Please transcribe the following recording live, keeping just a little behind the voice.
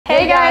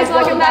Hey guys,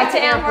 welcome back to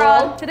Amp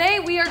World. Today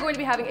we are going to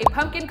be having a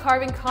pumpkin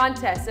carving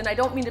contest, and I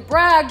don't mean to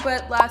brag,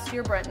 but last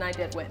year Brent and I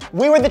did win.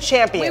 We were the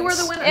champions. We were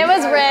the winners. It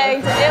was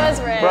rigged. It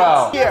was rigged.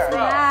 Bro. Just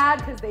mad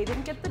because they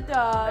didn't get the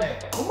dub.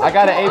 I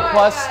got an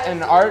A+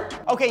 in art.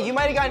 Okay, you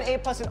might have gotten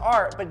an A+ in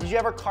art, but did you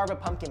ever carve a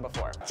pumpkin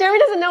before? Jeremy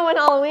doesn't know when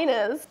Halloween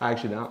is. I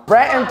actually don't.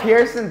 Brent and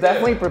Pierson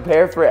definitely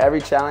prepare for every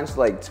challenge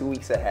like 2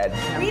 weeks ahead.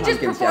 We just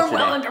perform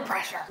well under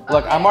pressure.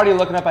 Look, I'm already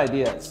looking up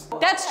ideas.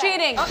 That's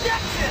cheating.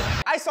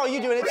 I saw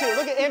you doing it too.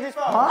 Look at Andrew's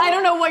phone. I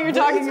don't know what you're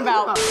talking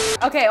about.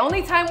 Okay,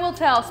 only time will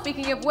tell.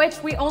 Speaking of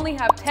which, we only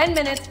have 10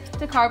 minutes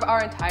to carve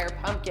our entire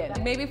pumpkin.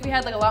 Maybe if we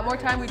had like a lot more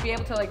time, we'd be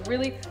able to like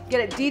really get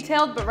it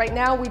detailed, but right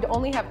now we'd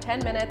only have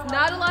 10 minutes.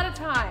 Not a lot of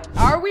time.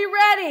 Are we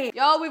ready?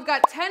 Y'all, we've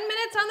got 10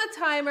 minutes on the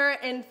timer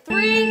in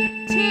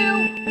 3,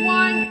 2,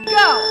 1,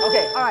 go.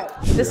 Okay. All right.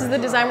 This is the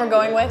design we're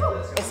going with.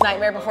 It's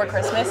Nightmare Before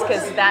Christmas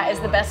because that is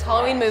the best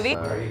Halloween movie.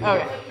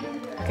 Okay.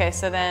 Okay,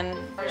 so then,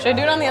 should I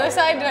do it on the other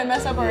side? Did I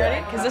mess up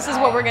already? Because this is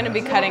what we're gonna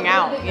be cutting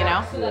out, you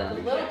know?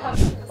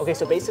 Okay,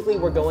 so basically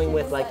we're going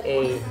with like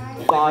a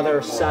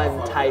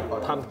father-son type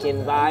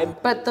pumpkin vibe.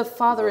 But the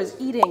father is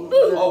eating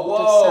the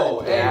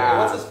son. Hey,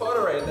 what's this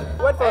photo right there?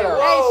 What photo?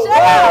 Hey,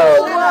 shut up!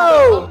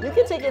 Whoa! You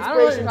can take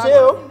inspiration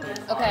too.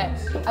 Okay,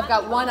 I've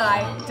got one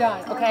eye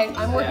done, okay?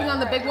 I'm working on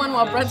the big one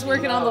while Brent's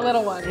working on the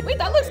little one. Wait,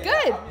 that looks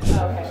good.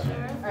 Okay,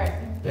 all right.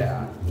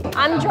 Yeah.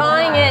 I'm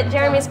drawing it,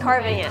 Jeremy's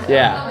carving it.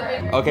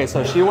 Yeah. Okay,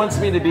 so she wants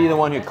me to be the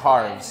one who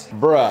carves.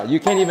 Bruh, you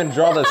can't even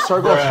draw the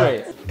circle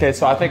straight. Okay,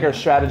 so I think her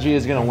strategy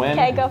is gonna win.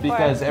 Okay, go for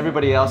because it.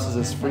 everybody else is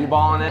just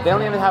freeballing it. They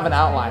don't even have an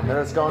outline,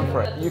 they're just going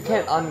for it. You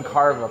can't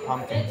uncarve a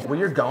pumpkin. Well,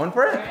 you're going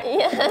for it?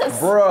 Yes.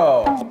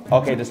 Bro.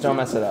 Okay, just don't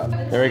mess it up.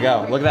 There we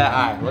go, look at that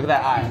eye, look at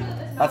that eye.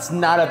 That's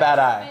not a bad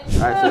eye. All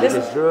right, so we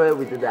just drew it,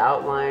 we did the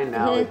outline,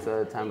 now it's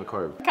time to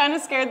carve. Kind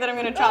of scared that I'm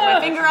gonna chop my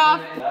finger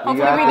off. Hopefully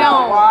we this.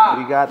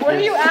 don't. We got this. What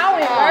are you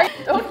owing, right?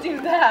 Don't do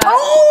that.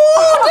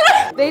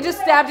 Oh! They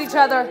just stabbed each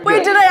other.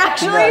 Wait, did I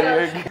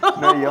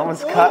actually? No, you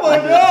almost cut my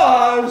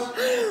gosh!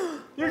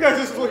 You guys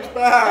just looked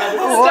bad.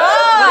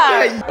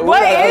 Stop!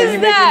 What is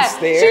that?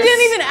 She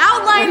didn't even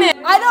outline it.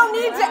 I don't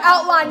need to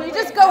outline. You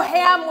just go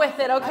ham with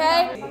it,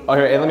 okay? Oh,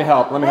 here, hey, let me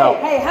help, let me help.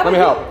 Hey, how let me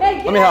about help. you- hey,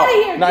 get let me out help.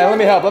 of here, No, let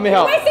me help, let me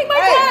help. You're wasting my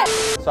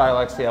time. Sorry,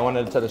 Lexi, I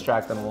wanted to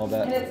distract them a little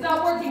And bit. it's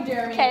not working,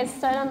 Jeremy. Okay,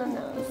 start on the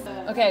nose.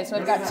 Okay, so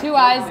I've got 2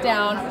 eyes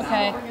down,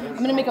 okay? I'm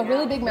gonna make a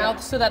really big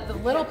mouth so that the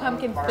little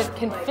pumpkin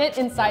can fit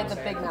inside the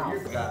big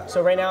mouth.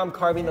 So right now I'm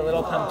carving the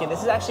little pumpkin.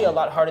 This is actually a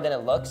lot harder than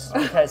it looks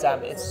because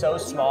it's so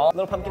small.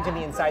 Little pumpkin can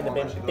be inside the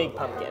big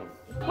pumpkin.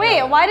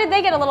 Wait, why did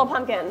they get a little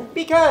pumpkin?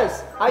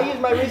 Because I use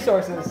my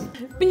resources.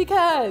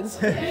 Because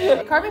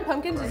carving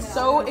pumpkins is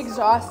so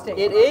exhausting.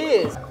 It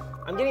is.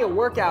 I'm getting a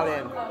workout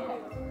in.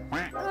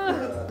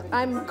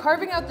 I'm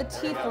carving out the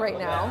teeth right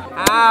now.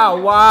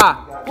 Ow,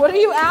 wah. What are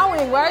you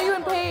owing? Why are you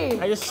in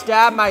pain? I just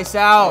stabbed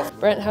myself.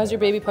 Brent, how's your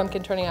baby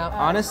pumpkin turning out?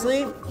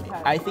 Honestly,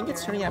 I think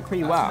it's turning out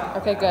pretty well.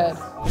 Okay, good.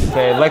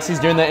 Okay, Lexi's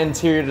doing the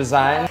interior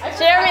design.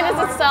 Jeremy,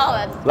 this is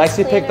solid.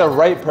 Lexi picked the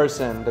right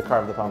person to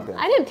carve the pumpkin.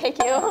 I didn't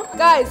pick you.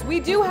 Guys, we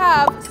do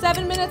have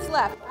 7 minutes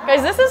left.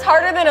 Guys, this is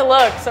harder than it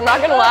looks. I'm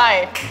not gonna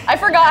lie. I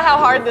forgot how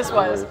hard this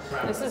was.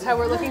 This is how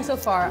we're looking so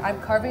far.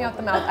 I'm carving out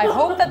the mouth. I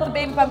hope that the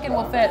baby pumpkin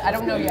will fit. I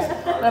don't know yet.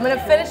 But I'm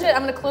gonna finish it,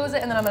 I'm gonna close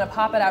it, and then I'm gonna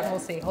pop it out and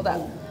we'll see. Hold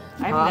on.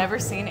 I've never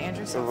seen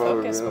Andrew so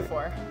focused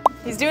before.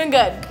 He's doing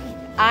good.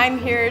 I'm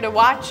here to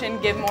watch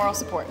and give moral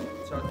support.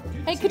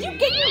 Hey, could you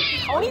get your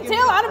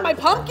ponytail out of my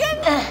pumpkin?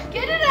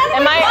 Get it out of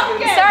Am my I,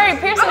 pumpkin! sorry,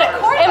 Pierson,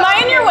 am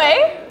I in your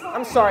way?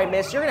 I'm sorry,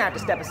 miss. You're gonna have to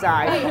step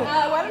aside.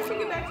 Why don't you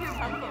get back to your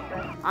pumpkin,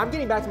 Brent? I'm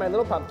getting back to my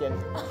little pumpkin.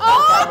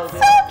 Oh, it's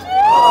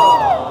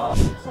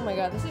so cute! Oh my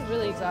god, this is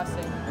really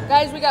exhausting.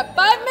 Guys, we got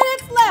 5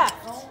 minutes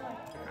left.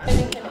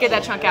 Get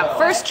that chunk out.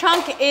 First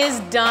chunk is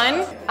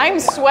done.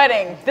 I'm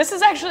sweating. This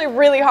is actually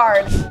really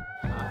hard.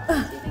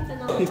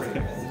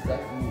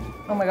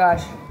 Oh my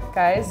gosh,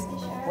 guys,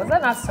 was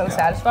that not so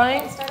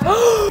satisfying?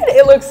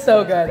 It looks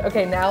so good.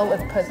 Okay, now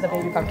let's put the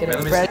baby pumpkin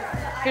in. Brent.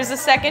 Here's the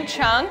second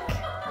chunk.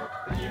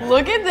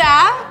 Look at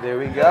that. There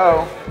we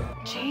go.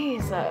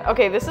 Jeez.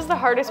 Okay, this is the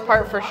hardest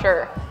part for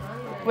sure.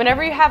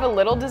 Whenever you have a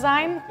little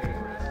design,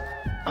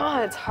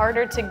 it's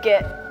harder to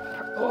get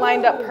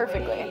lined up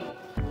perfectly.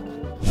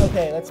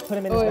 Okay, let's put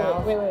him in his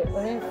mouth. Wait,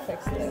 let me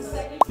fix this.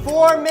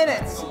 4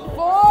 minutes.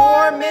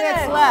 4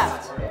 minutes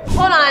left.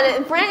 Hold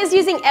on, Brent is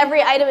using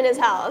every item in his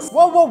house.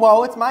 Whoa, whoa,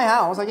 whoa, it's my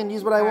house. I can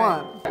use what I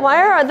want.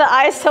 Why are the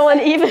eyes so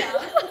uneven?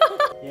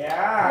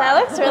 Yeah. That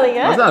looks really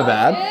That's good. not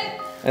bad.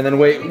 And then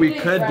wait, we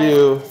could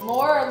do,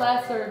 More or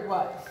less or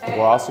what?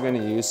 we're also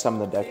gonna use some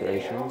of the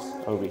decorations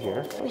over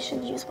here. We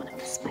should use one of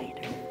the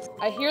spiders.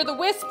 I hear the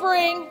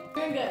whispering.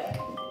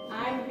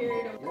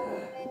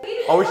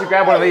 Oh, we should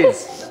grab one of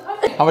these.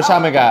 How much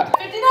time we got?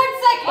 59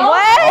 seconds.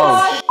 What?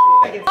 Oh,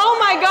 Oh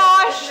my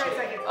gosh.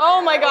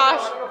 Oh my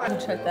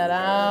gosh. Check that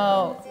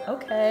out.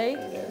 Okay.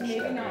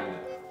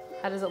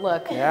 How does it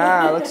look?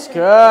 Yeah, looks good.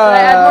 Should I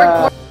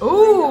add more?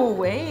 Ooh,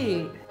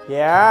 wait.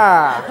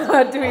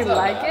 Yeah. Do we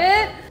like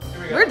it?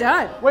 We're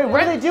done. Wait,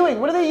 what are they doing?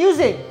 What are they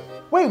using?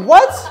 Wait,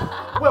 what?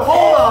 Wait,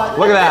 hold on.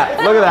 Look at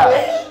that. Look at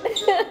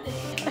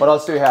that. What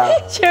else do we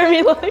have?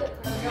 Jeremy, look.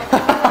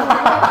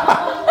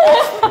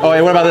 Oh,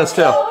 wait, what about this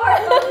too?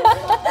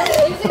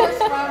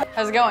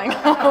 How's it going?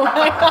 Oh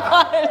my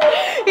god.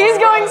 He's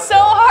going so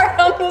hard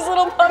on this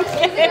little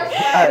pumpkin.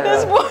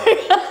 This boy.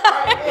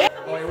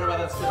 Oh, wait, what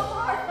about this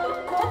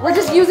too? We're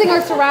just using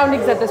our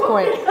surroundings at this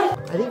point. I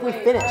think we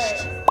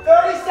finished.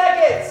 30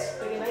 seconds.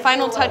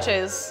 Final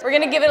touches. We're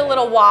gonna give it a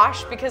little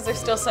wash because there's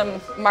still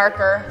some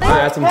marker. I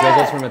got some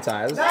drizzles from its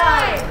eyes.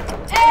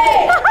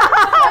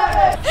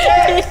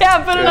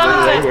 Yeah, put it on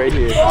the tip. Right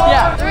here.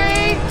 Yeah.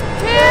 3,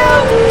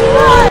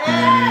 2,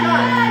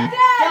 1.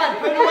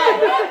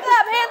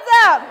 Hands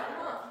up.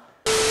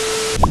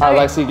 All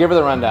right, Lexi, give her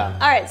the rundown.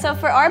 All right, so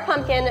for our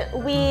pumpkin,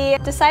 we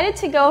decided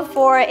to go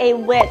for a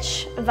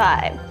witch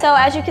vibe. So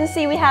as you can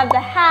see, we have the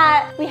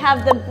hat, we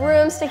have the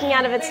broom sticking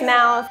out of its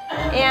mouth,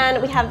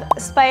 and we have a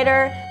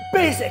spider.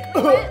 Basic.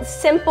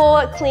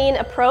 Simple, clean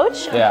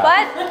approach, Yeah.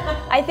 but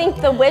I think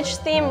the witch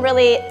theme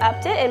really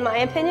upped it, in my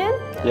opinion.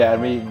 Yeah,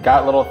 and we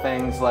got little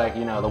things like,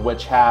 you know, the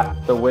witch hat,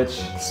 the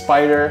witch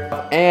spider,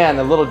 and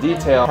a little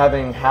detail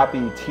having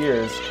happy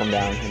tears come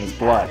down in his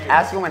blood.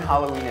 Ask him when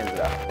Halloween is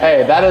though.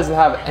 Hey, that doesn't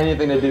have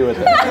anything to do with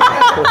it.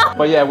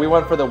 But yeah, we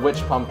went for the witch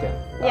pumpkin.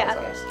 That Yeah.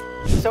 was nice.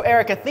 So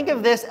Erica, think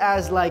of this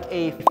as like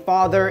a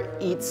father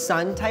eats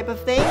son type of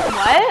thing.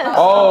 What?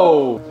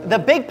 Oh, The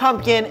big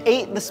pumpkin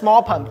ate the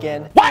small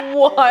pumpkin.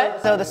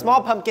 What? So the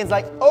small pumpkin's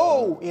like,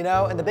 oh, you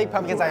know, and the big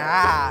pumpkin's like,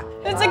 ah.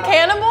 It's a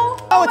cannibal?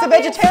 Oh, it's a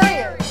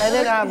vegetarian. And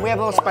then we have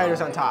little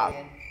spiders on top.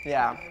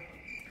 Yeah.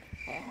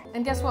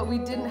 And guess what? We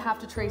didn't have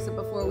to trace it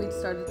before we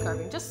started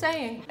carving. Just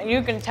saying.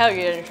 You can tell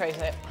you didn't trace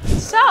it.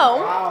 So,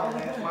 Wow,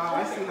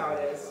 I see how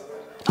it is.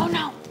 oh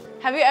no.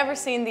 Have you ever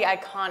seen the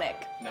iconic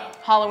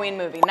Halloween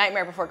movie,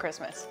 Nightmare Before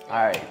Christmas?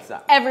 All right,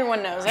 stop.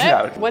 Everyone knows it.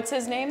 Yeah. What's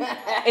his name?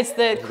 It's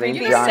the creepy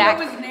Johnny.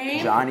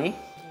 sack. Johnny.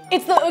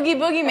 It's the Oogie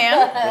Boogie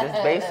Man It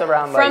is based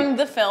around like. from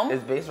the film.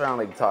 It's based around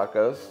like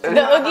tacos. The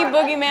Oogie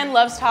Boogie Man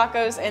loves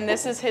tacos, and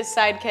this is his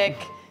sidekick,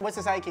 What's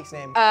the sidekick's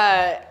name?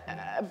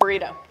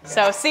 Burrito.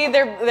 So see,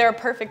 they're a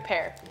perfect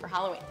pair for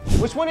Halloween.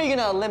 Which one are you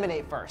gonna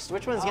eliminate first?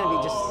 Which one's gonna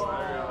be just?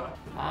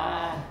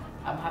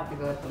 I'm happy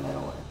to go with the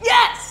middle one.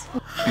 Yes!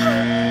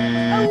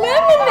 Eliminate?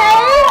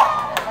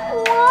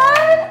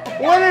 What?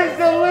 What is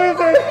the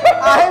loser?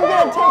 I'm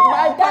gonna take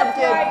my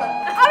pumpkin.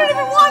 I don't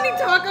even want any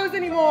tacos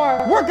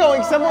anymore. We're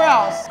going somewhere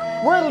else.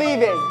 We're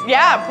leaving.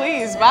 Yeah,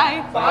 please,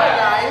 bye. Bye,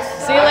 guys.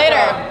 See you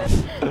later.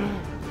 I'm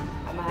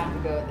gonna have to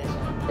go with this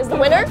one. Is the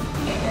winner?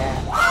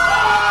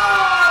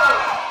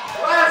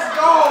 Let's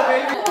go,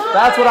 baby.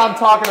 that's what I'm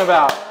talking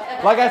about.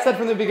 Like I said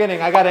from the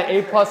beginning, I got an A+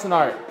 in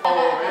art.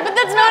 But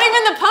that's not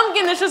even the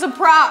pumpkin, that's just a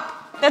prop.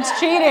 That's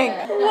cheating.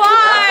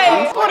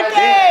 Why? ¿Por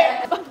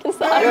qué?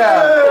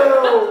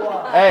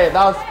 Yeah. Hey,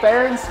 that was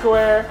fair and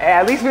square. Hey,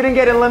 at least we didn't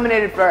get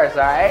eliminated first,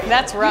 all right?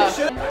 That's rough.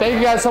 Thank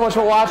you guys so much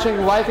for watching.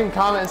 Like and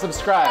comment and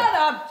subscribe. Shut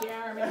up,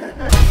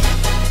 Jeremy.